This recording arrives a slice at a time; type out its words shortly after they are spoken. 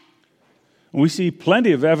We see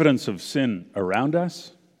plenty of evidence of sin around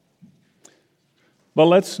us, but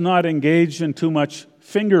let's not engage in too much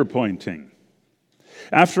finger pointing.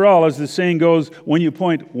 After all, as the saying goes, when you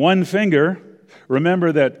point one finger,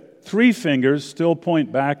 remember that 3 fingers still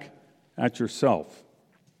point back at yourself.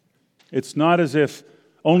 It's not as if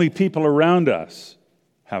only people around us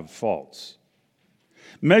have faults.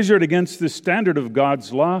 Measured against the standard of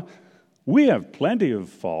God's law, we have plenty of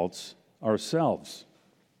faults ourselves.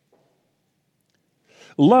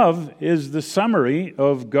 Love is the summary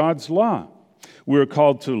of God's law. We're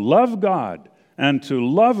called to love God and to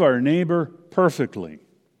love our neighbor perfectly.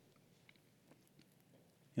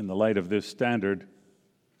 In the light of this standard,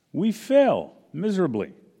 we fail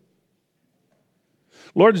miserably.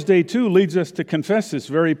 Lord's Day 2 leads us to confess this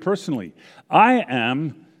very personally. I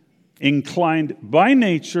am inclined by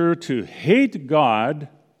nature to hate God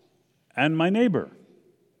and my neighbor.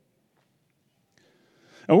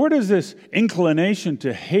 Now, where does this inclination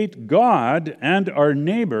to hate God and our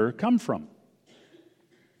neighbor come from?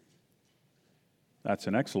 That's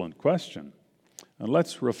an excellent question. And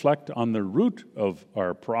let's reflect on the root of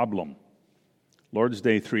our problem. Lord's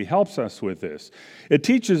Day 3 helps us with this. It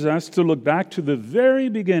teaches us to look back to the very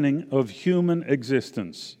beginning of human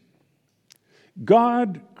existence.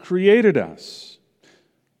 God created us.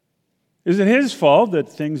 Is it His fault that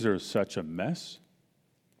things are such a mess?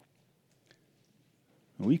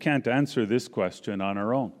 We can't answer this question on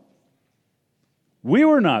our own. We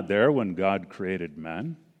were not there when God created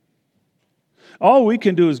man. All we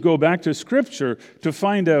can do is go back to Scripture to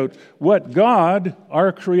find out what God,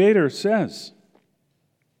 our Creator, says.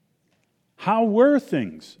 How were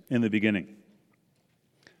things in the beginning?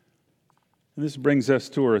 And this brings us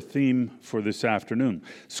to our theme for this afternoon.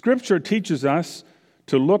 Scripture teaches us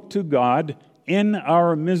to look to God in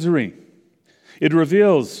our misery. It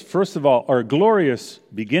reveals, first of all, our glorious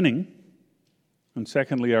beginning, and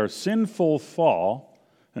secondly, our sinful fall,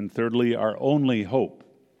 and thirdly, our only hope.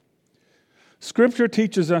 Scripture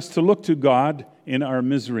teaches us to look to God in our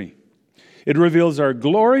misery. It reveals our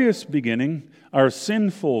glorious beginning, our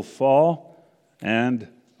sinful fall, and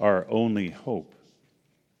our only hope.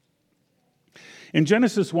 In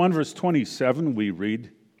Genesis 1, verse 27, we read,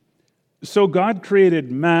 "So God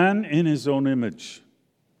created man in His own image.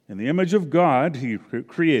 In the image of God, He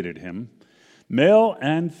created him. Male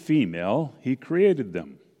and female, He created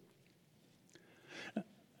them."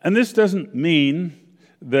 And this doesn't mean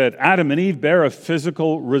that Adam and Eve bear a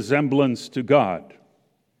physical resemblance to God.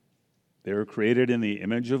 They were created in the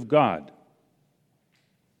image of God.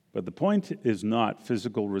 But the point is not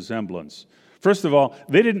physical resemblance. First of all,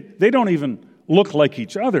 they don't even look like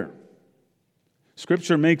each other.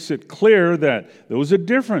 Scripture makes it clear that there was a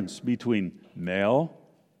difference between male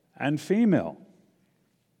and female.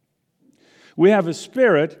 We have a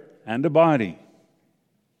spirit and a body.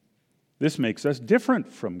 This makes us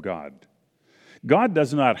different from God. God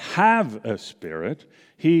does not have a spirit.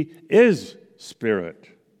 He is spirit.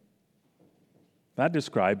 That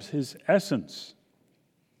describes His essence.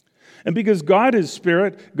 And because God is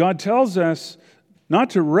spirit, God tells us not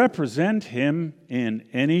to represent Him in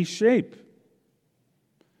any shape.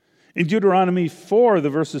 In Deuteronomy 4, the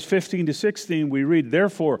verses 15 to 16, we read,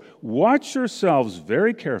 "Therefore, watch yourselves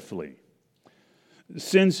very carefully.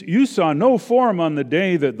 Since you saw no form on the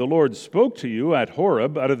day that the Lord spoke to you at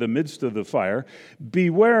Horeb out of the midst of the fire,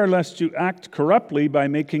 beware lest you act corruptly by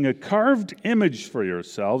making a carved image for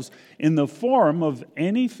yourselves in the form of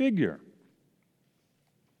any figure."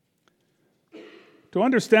 To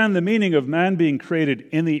understand the meaning of man being created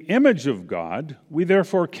in the image of God, we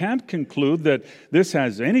therefore can't conclude that this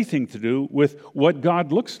has anything to do with what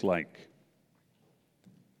God looks like.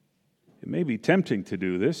 It may be tempting to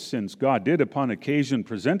do this, since God did upon occasion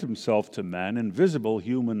present Himself to man in visible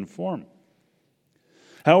human form.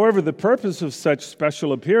 However, the purpose of such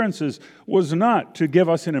special appearances was not to give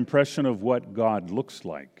us an impression of what God looks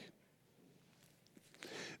like.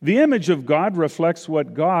 The image of God reflects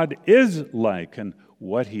what God is like and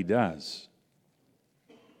what He does.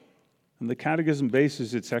 And the Catechism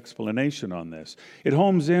bases its explanation on this. It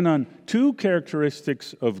homes in on 2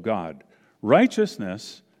 characteristics of God: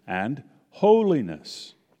 righteousness and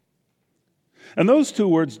holiness. And those 2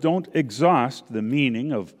 words don't exhaust the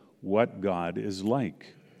meaning of what God is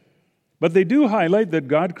like. But they do highlight that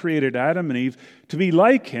God created Adam and Eve to be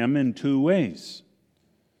like Him in 2 ways.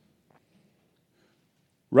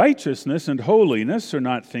 Righteousness and holiness are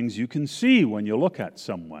not things you can see when you look at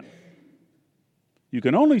someone. You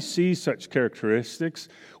can only see such characteristics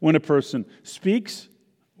when a person speaks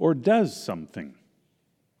or does something.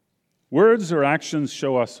 Words or actions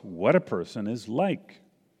show us what a person is like.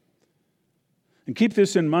 And keep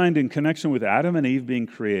this in mind in connection with Adam and Eve being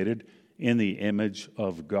created in the image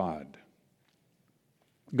of God.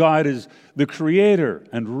 God is the creator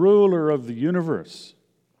and ruler of the universe.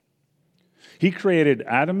 He created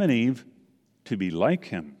Adam and Eve to be like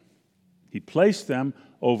him. He placed them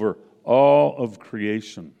over all of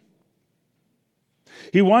creation.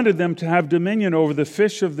 He wanted them to have dominion over the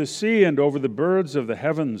fish of the sea and over the birds of the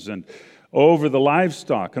heavens and over the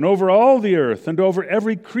livestock and over all the earth and over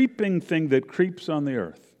every creeping thing that creeps on the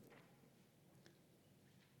earth.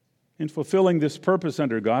 In fulfilling this purpose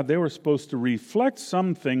under God, they were supposed to reflect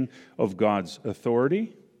something of God's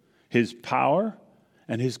authority, his power,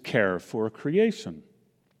 and his care for creation.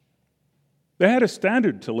 They had a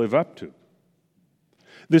standard to live up to.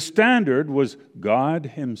 The standard was God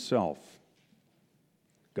himself.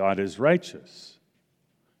 God is righteous.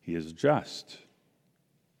 He is just.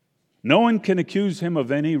 No one can accuse him of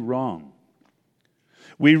any wrong.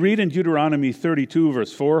 We read in Deuteronomy 32,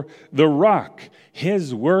 verse 4, "The rock,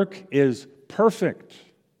 his work is perfect,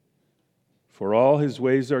 for all his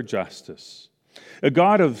ways are justice. A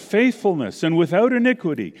God of faithfulness and without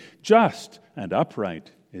iniquity, just and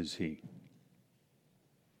upright is he."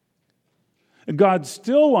 God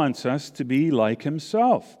still wants us to be like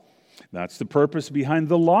himself. That's the purpose behind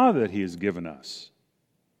the law that he has given us.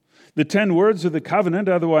 The 10 words of the covenant,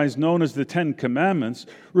 otherwise known as the 10 commandments,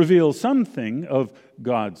 reveal something of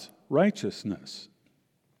God's righteousness.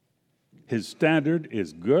 His standard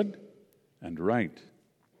is good and right.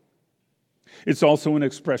 It's also an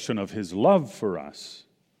expression of his love for us.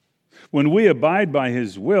 When we abide by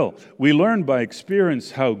his will, we learn by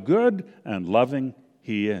experience how good and loving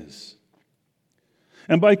he is.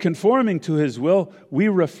 And by conforming to his will, we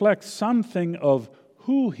reflect something of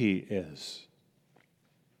who he is.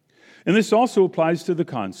 And this also applies to the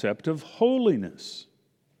concept of holiness.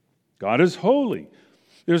 God is holy.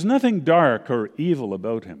 There's nothing dark or evil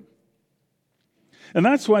about him. And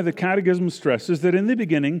that's why the Catechism stresses that in the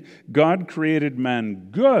beginning, God created man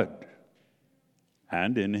good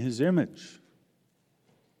and in his image.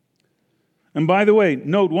 And by the way,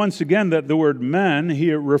 note once again that the word man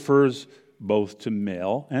here refers both to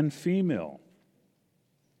male and female.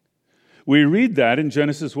 We read that in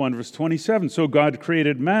Genesis 1, verse 27. "So God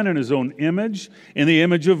created man in his own image. In the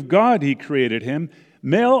image of God he created him.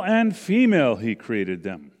 Male and female he created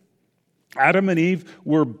them." Adam and Eve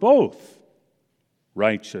were both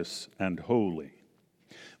righteous and holy.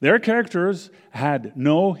 Their characters had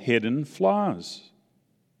no hidden flaws.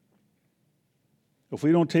 If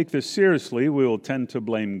we don't take this seriously, we will tend to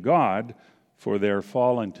blame God for their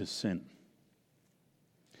fall into sin.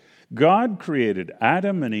 God created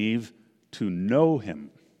Adam and Eve to know him.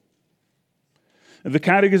 The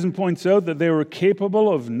Catechism points out that they were capable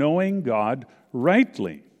of knowing God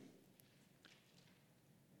rightly.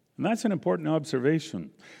 And that's an important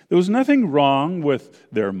observation. There was nothing wrong with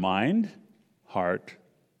their mind, heart,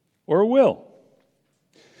 or will.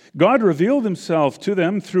 God revealed himself to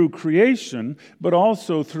them through creation, but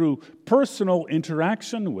also through personal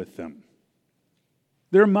interaction with them.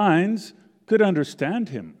 Their minds could understand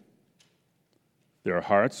him. Their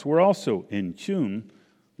hearts were also in tune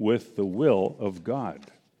with the will of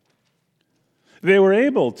God. They were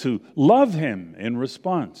able to love him in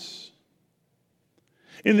response.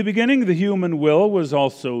 In the beginning, the human will was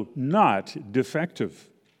also not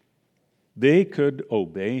defective. They could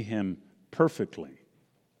obey him perfectly.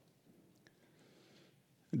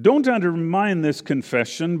 Don't undermine this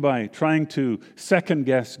confession by trying to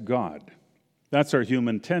second-guess God. That's our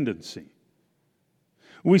human tendency.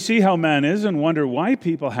 We see how man is and wonder why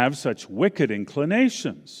people have such wicked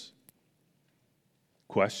inclinations.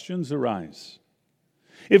 Questions arise.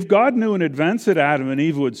 If God knew in advance that Adam and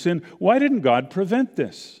Eve would sin, why didn't God prevent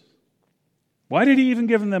this? Why did he even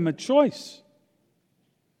give them a choice?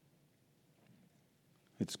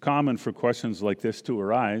 It's common for questions like this to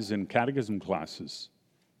arise in catechism classes.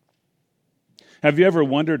 Have you ever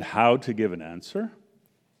wondered how to give an answer?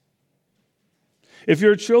 If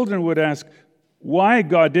your children would ask why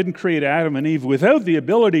God didn't create Adam and Eve without the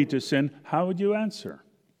ability to sin, how would you answer?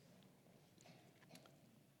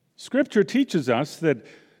 Scripture teaches us that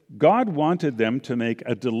God wanted them to make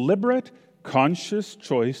a deliberate, conscious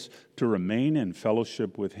choice to remain in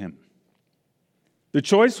fellowship with him. The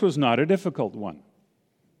choice was not a difficult one.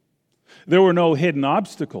 There were no hidden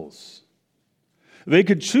obstacles. They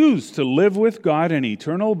could choose to live with God in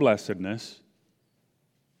eternal blessedness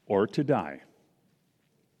or to die.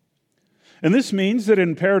 And this means that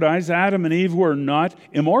in paradise, Adam and Eve were not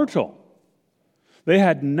immortal. They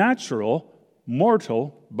had natural,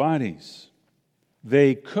 mortal bodies.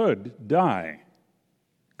 They could die.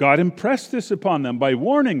 God impressed this upon them by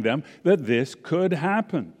warning them that this could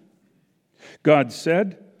happen. God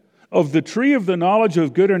said, "Of the tree of the knowledge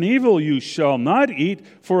of good and evil you shall not eat,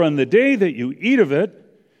 for on the day that you eat of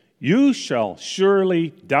it, you shall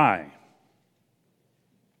surely die."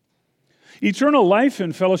 Eternal life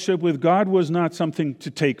in fellowship with God was not something to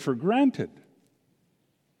take for granted.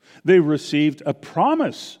 They received a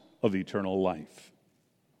promise of eternal life.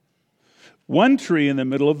 One tree in the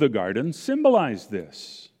middle of the garden symbolized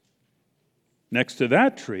this. Next to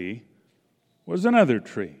that tree was another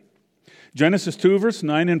tree. Genesis 2, verse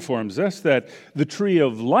 9 informs us that the tree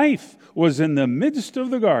of life was in the midst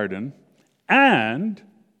of the garden and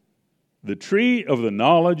the tree of the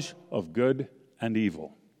knowledge of good and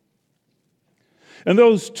evil. And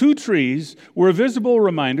those two trees were visible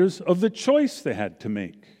reminders of the choice they had to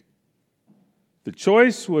make. The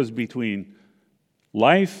choice was between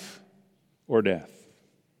life or death.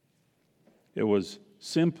 It was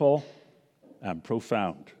simple and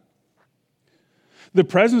profound. The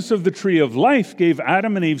presence of the tree of life gave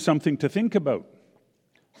Adam and Eve something to think about.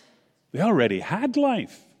 They already had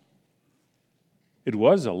life. It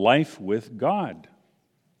was a life with God.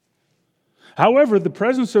 However, the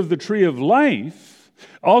presence of the tree of life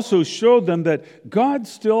also showed them that God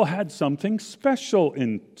still had something special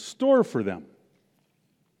in store for them.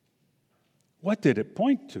 What did it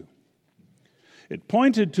point to? It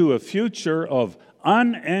pointed to a future of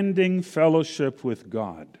unending fellowship with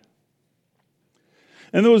God.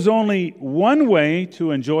 And there was only one way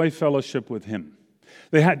to enjoy fellowship with Him.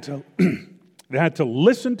 They had to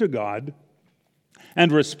listen to God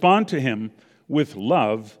and respond to Him with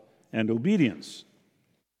love and obedience.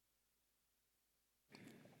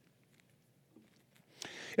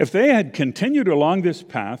 If they had continued along this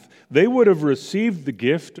path, they would have received the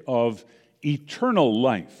gift of eternal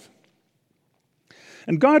life.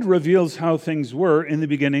 And God reveals how things were in the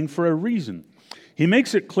beginning for a reason. He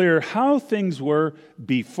makes it clear how things were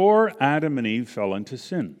before Adam and Eve fell into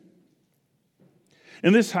sin.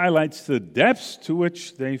 And this highlights the depths to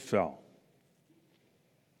which they fell.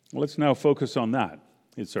 Let's now focus on that.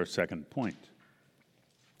 It's our second point.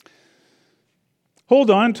 Hold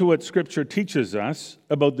on to what Scripture teaches us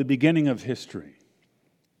about the beginning of history.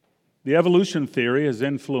 The evolution theory has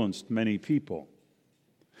influenced many people.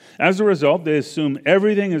 As a result, they assume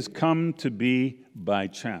everything has come to be by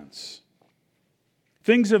chance.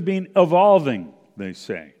 Things have been evolving, they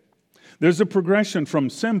say. There's a progression from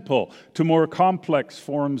simple to more complex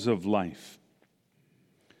forms of life.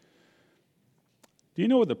 Do you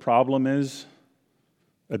know what the problem is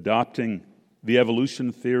adopting the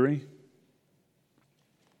evolution theory?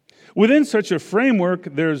 Within such a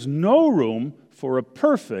framework, there's no room for a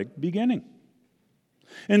perfect beginning.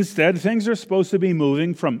 Instead, things are supposed to be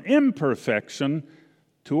moving from imperfection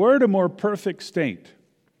toward a more perfect state.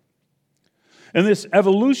 And this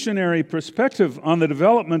evolutionary perspective on the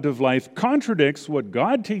development of life contradicts what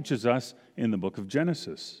God teaches us in the book of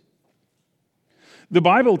Genesis. The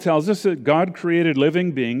Bible tells us that God created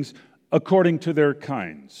living beings according to their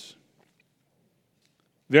kinds.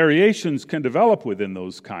 Variations can develop within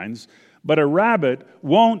those kinds, but a rabbit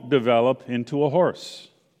won't develop into a horse.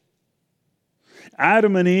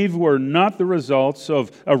 Adam and Eve were not the results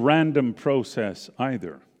of a random process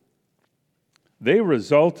either. They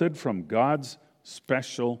resulted from God's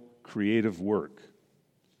special creative work.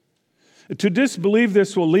 To disbelieve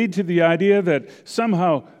this will lead to the idea that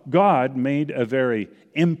somehow God made a very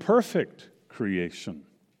imperfect creation.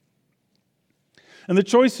 And the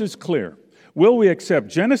choice is clear. Will we accept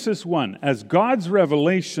Genesis 1 as God's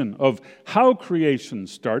revelation of how creation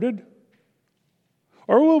started?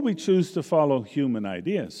 Or will we choose to follow human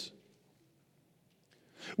ideas?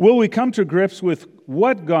 Will we come to grips with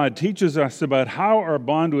what God teaches us about how our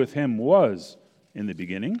bond with Him was in the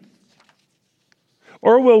beginning?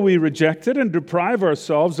 Or will we reject it and deprive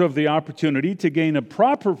ourselves of the opportunity to gain a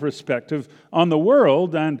proper perspective on the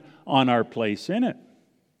world and on our place in it?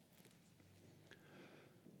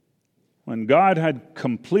 When God had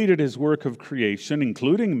completed His work of creation,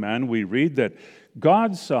 including man, we read that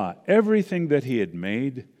God saw everything that He had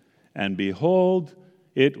made, and behold,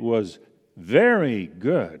 it was very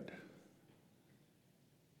good.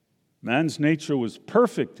 Man's nature was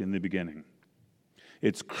perfect in the beginning.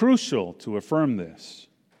 It's crucial to affirm this.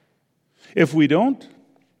 If we don't,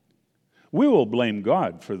 we will blame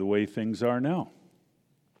God for the way things are now.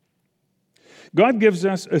 God gives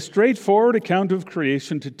us a straightforward account of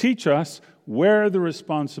creation to teach us where the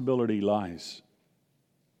responsibility lies.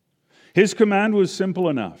 His command was simple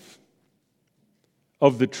enough.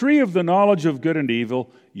 Of the tree of the knowledge of good and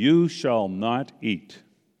evil, you shall not eat.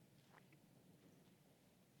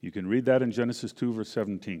 You can read that in Genesis 2, verse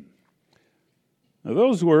 17. Now,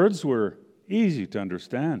 those words were easy to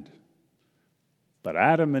understand, but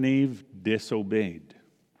Adam and Eve disobeyed.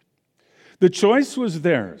 The choice was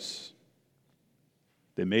theirs.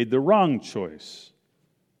 They made the wrong choice.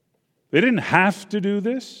 They didn't have to do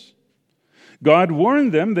this. God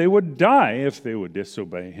warned them they would die if they would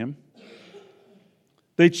disobey Him.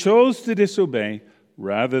 They chose to disobey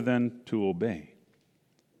rather than to obey.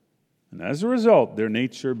 And as a result, their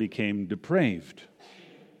nature became depraved.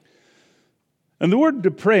 And the word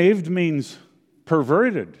depraved means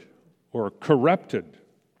perverted or corrupted.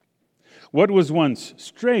 What was once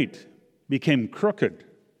straight became crooked.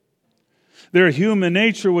 Their human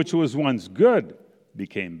nature, which was once good,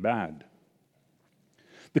 became bad.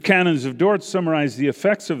 The Canons of Dort summarize the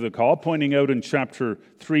effects of the call, pointing out in chapter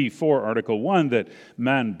 3, 4, article 1, that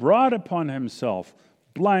man brought upon himself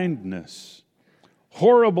blindness,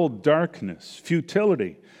 horrible darkness,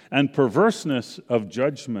 futility, and perverseness of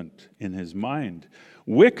judgment in his mind,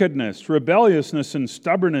 wickedness, rebelliousness, and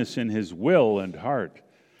stubbornness in his will and heart,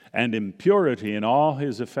 and impurity in all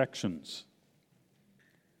his affections.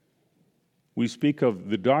 We speak of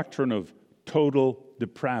the doctrine of total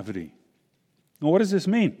depravity. Now, what does this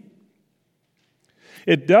mean?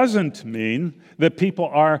 It doesn't mean that people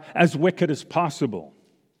are as wicked as possible.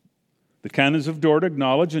 The Canons of Dort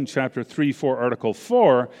acknowledge in chapter 3, 4, article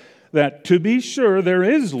 4, that to be sure there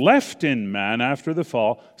is left in man after the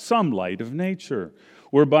fall some light of nature,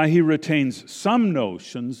 whereby he retains some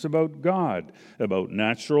notions about God, about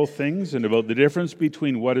natural things, and about the difference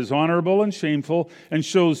between what is honorable and shameful, and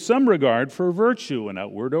shows some regard for virtue and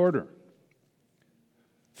outward order.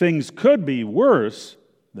 Things could be worse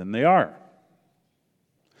than they are.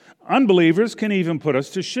 Unbelievers can even put us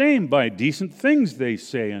to shame by decent things they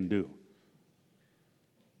say and do.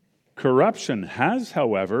 Corruption has,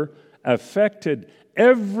 however, affected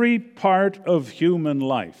every part of human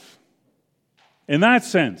life. In that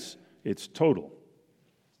sense, it's total.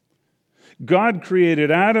 God created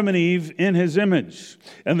Adam and Eve in His image,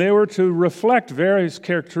 and they were to reflect various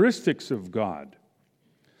characteristics of God.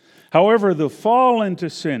 However, the fall into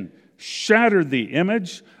sin shattered the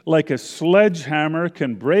image like a sledgehammer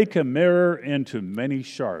can break a mirror into many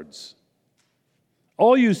shards.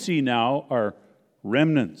 All you see now are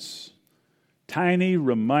remnants, tiny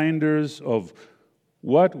reminders of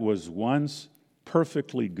what was once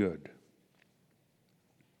perfectly good.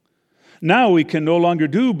 Now we can no longer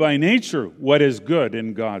do by nature what is good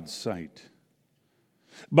in God's sight.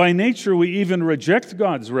 By nature, we even reject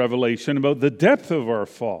God's revelation about the depth of our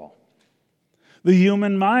fall. The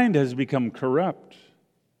human mind has become corrupt.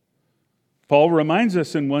 Paul reminds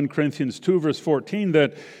us in 1 Corinthians 2, verse 14,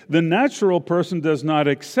 that the natural person does not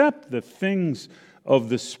accept the things of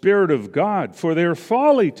the Spirit of God, for they are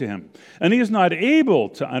folly to him, and he is not able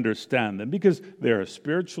to understand them because they are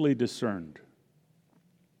spiritually discerned.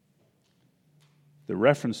 The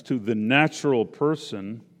reference to the natural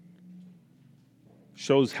person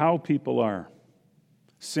shows how people are.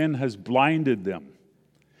 Sin has blinded them.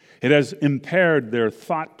 It has impaired their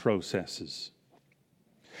thought processes.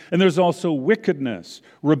 And there's also wickedness,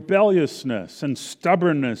 rebelliousness, and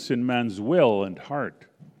stubbornness in man's will and heart.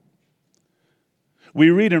 We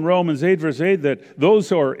read in Romans 8, verse 8, that those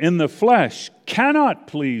who are in the flesh cannot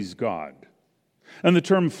please God. And the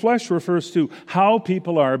term flesh refers to how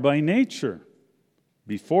people are by nature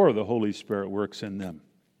before the Holy Spirit works in them.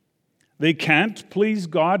 They can't please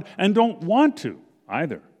God and don't want to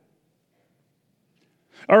either.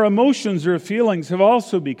 Our emotions or feelings have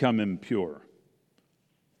also become impure.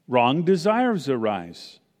 Wrong desires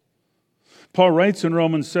arise. Paul writes in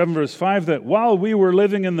Romans 7, verse 5, that while we were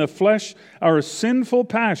living in the flesh, our sinful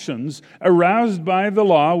passions, aroused by the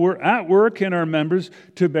law, were at work in our members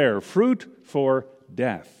to bear fruit for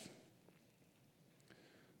death.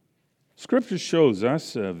 Scripture shows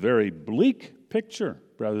us a very bleak picture,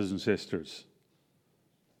 brothers and sisters.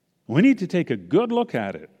 We need to take a good look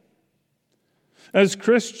at it. As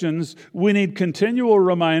Christians, we need continual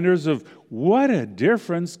reminders of what a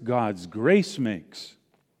difference God's grace makes.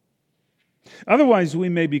 Otherwise, we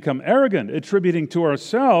may become arrogant, attributing to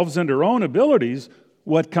ourselves and our own abilities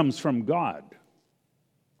what comes from God.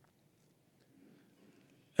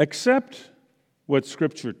 Accept what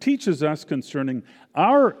Scripture teaches us concerning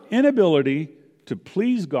our inability to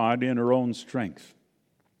please God in our own strength.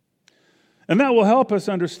 And that will help us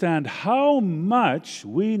understand how much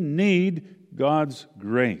we need God's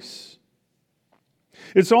grace.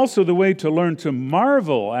 It's also the way to learn to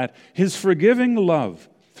marvel at His forgiving love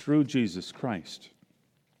through Jesus Christ.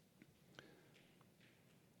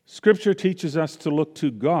 Scripture teaches us to look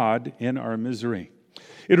to God in our misery.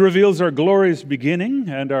 It reveals our glorious beginning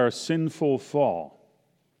and our sinful fall.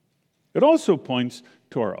 It also points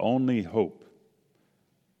to our only hope.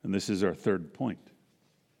 And this is our third point.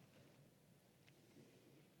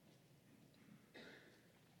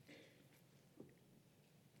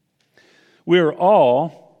 We are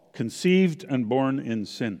all conceived and born in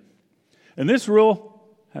sin. And this rule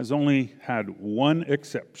has only had one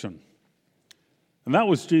exception, and that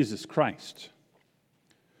was Jesus Christ.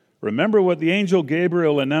 Remember what the angel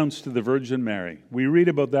Gabriel announced to the Virgin Mary. We read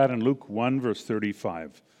about that in Luke 1, verse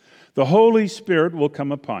 35. The Holy Spirit will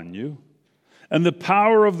come upon you, and the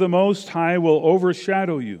power of the Most High will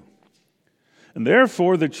overshadow you. And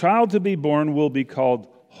therefore the child to be born will be called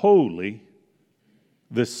Holy,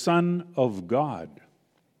 the Son of God.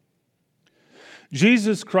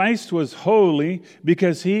 Jesus Christ was holy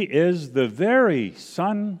because he is the very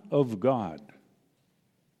Son of God.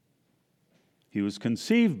 He was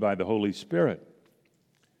conceived by the Holy Spirit.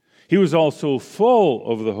 He was also full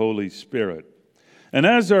of the Holy Spirit. And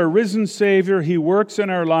as our risen Savior, he works in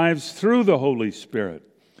our lives through the Holy Spirit.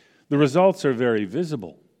 The results are very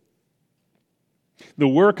visible. The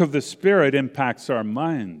work of the Spirit impacts our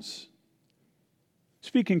minds.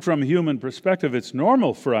 Speaking from a human perspective, it's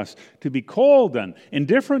normal for us to be cold and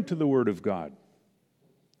indifferent to the Word of God.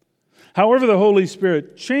 However, the Holy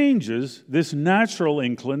Spirit changes this natural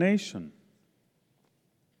inclination.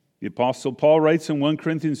 The Apostle Paul writes in 1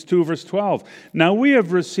 Corinthians 2, verse 12, "Now we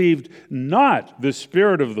have received not the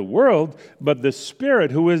spirit of the world, but the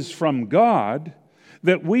Spirit who is from God,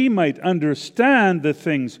 that we might understand the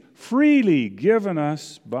things freely given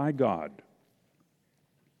us by God."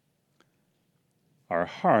 Our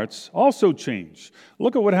hearts also change.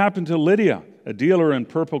 Look at what happened to Lydia, a dealer in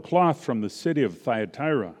purple cloth from the city of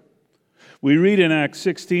Thyatira. We read in Acts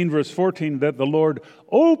 16, verse 14, that the Lord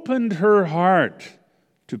opened her heart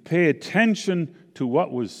to pay attention to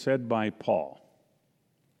what was said by Paul.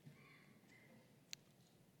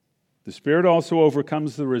 The Spirit also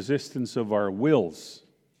overcomes the resistance of our wills.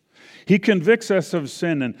 He convicts us of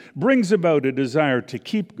sin and brings about a desire to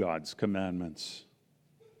keep God's commandments.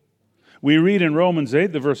 We read in Romans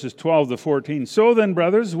 8, the verses 12 to 14, "So then,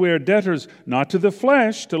 brothers, we are debtors not to the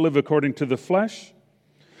flesh, to live according to the flesh.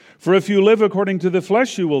 For if you live according to the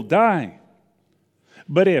flesh, you will die.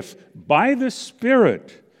 But if by the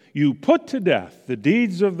Spirit you put to death the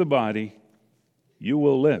deeds of the body, you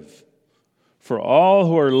will live. For all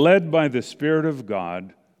who are led by the Spirit of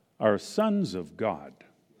God are sons of God."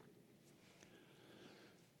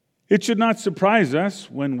 It should not surprise us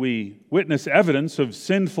when we witness evidence of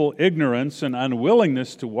sinful ignorance and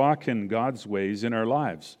unwillingness to walk in God's ways in our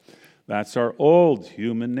lives. That's our old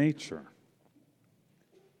human nature.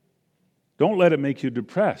 Don't let it make you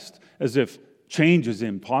depressed, as if change is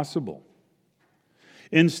impossible.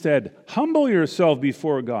 Instead, humble yourself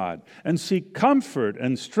before God and seek comfort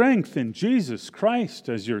and strength in Jesus Christ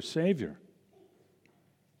as your Savior.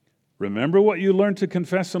 Remember what you learned to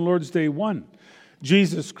confess on Lord's Day 1.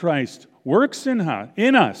 Jesus Christ works in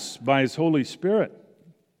us by His Holy Spirit.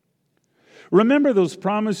 Remember those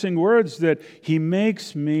promising words that He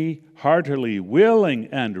makes me heartily willing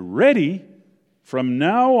and ready from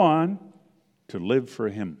now on to live for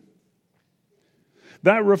Him.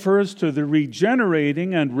 That refers to the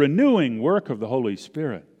regenerating and renewing work of the Holy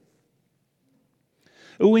Spirit.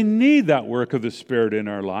 We need that work of the Spirit in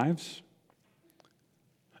our lives.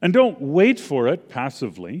 And don't wait for it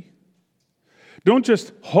passively. Don't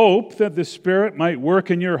just hope that the Spirit might work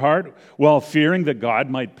in your heart while fearing that God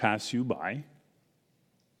might pass you by.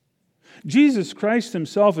 Jesus Christ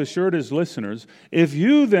Himself assured His listeners, "If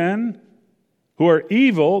you then, who are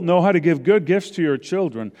evil, know how to give good gifts to your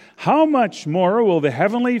children, how much more will the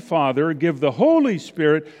Heavenly Father give the Holy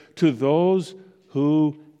Spirit to those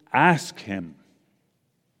who ask Him?"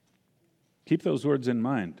 Keep those words in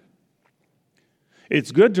mind.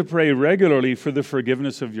 It's good to pray regularly for the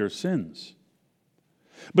forgiveness of your sins.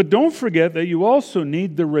 But don't forget that you also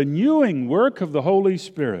need the renewing work of the Holy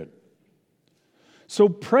Spirit. So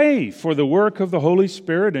pray for the work of the Holy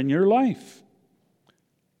Spirit in your life.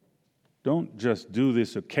 Don't just do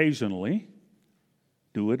this occasionally.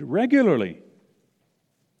 Do it regularly.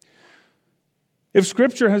 If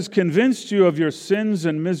Scripture has convinced you of your sins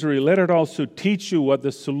and misery, let it also teach you what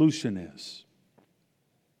the solution is.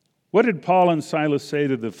 What did Paul and Silas say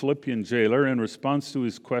to the Philippian jailer in response to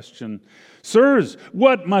his question, "Sirs,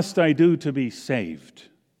 what must I do to be saved?"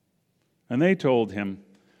 And they told him,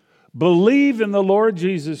 "Believe in the Lord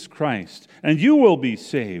Jesus Christ, and you will be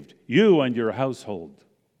saved, you and your household."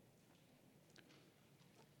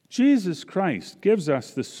 Jesus Christ gives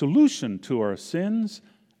us the solution to our sins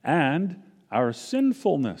and our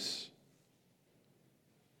sinfulness.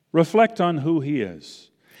 Reflect on who He is.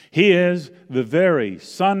 He is the very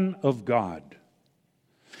Son of God.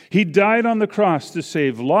 He died on the cross to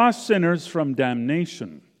save lost sinners from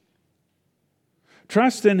damnation.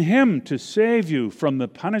 Trust in Him to save you from the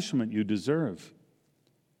punishment you deserve.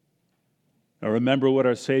 Now remember what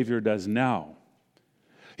our Savior does now.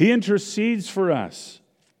 He intercedes for us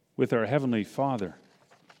with our Heavenly Father.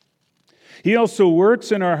 He also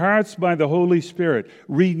works in our hearts by the Holy Spirit,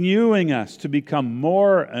 renewing us to become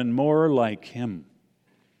more and more like Him.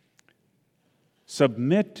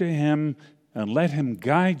 Submit to Him and let Him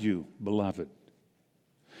guide you, beloved.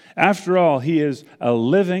 After all, He is a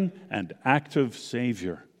living and active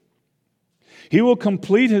Savior. He will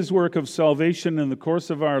complete His work of salvation in the course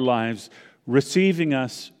of our lives, receiving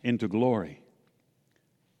us into glory.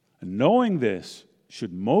 And knowing this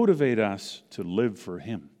should motivate us to live for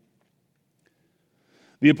Him.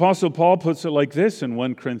 The Apostle Paul puts it like this in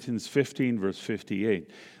 1 Corinthians 15, verse 58.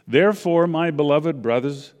 Therefore, my beloved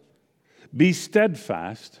brothers, be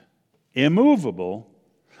steadfast, immovable,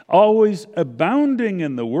 always abounding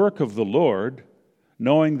in the work of the Lord,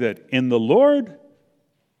 knowing that in the Lord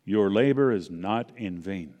your labor is not in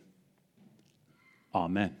vain.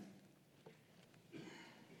 Amen.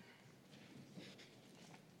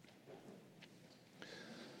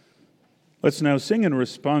 Let's now sing in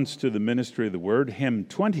response to the ministry of the Word, hymn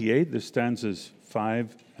 28, the stanzas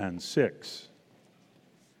 5 and 6.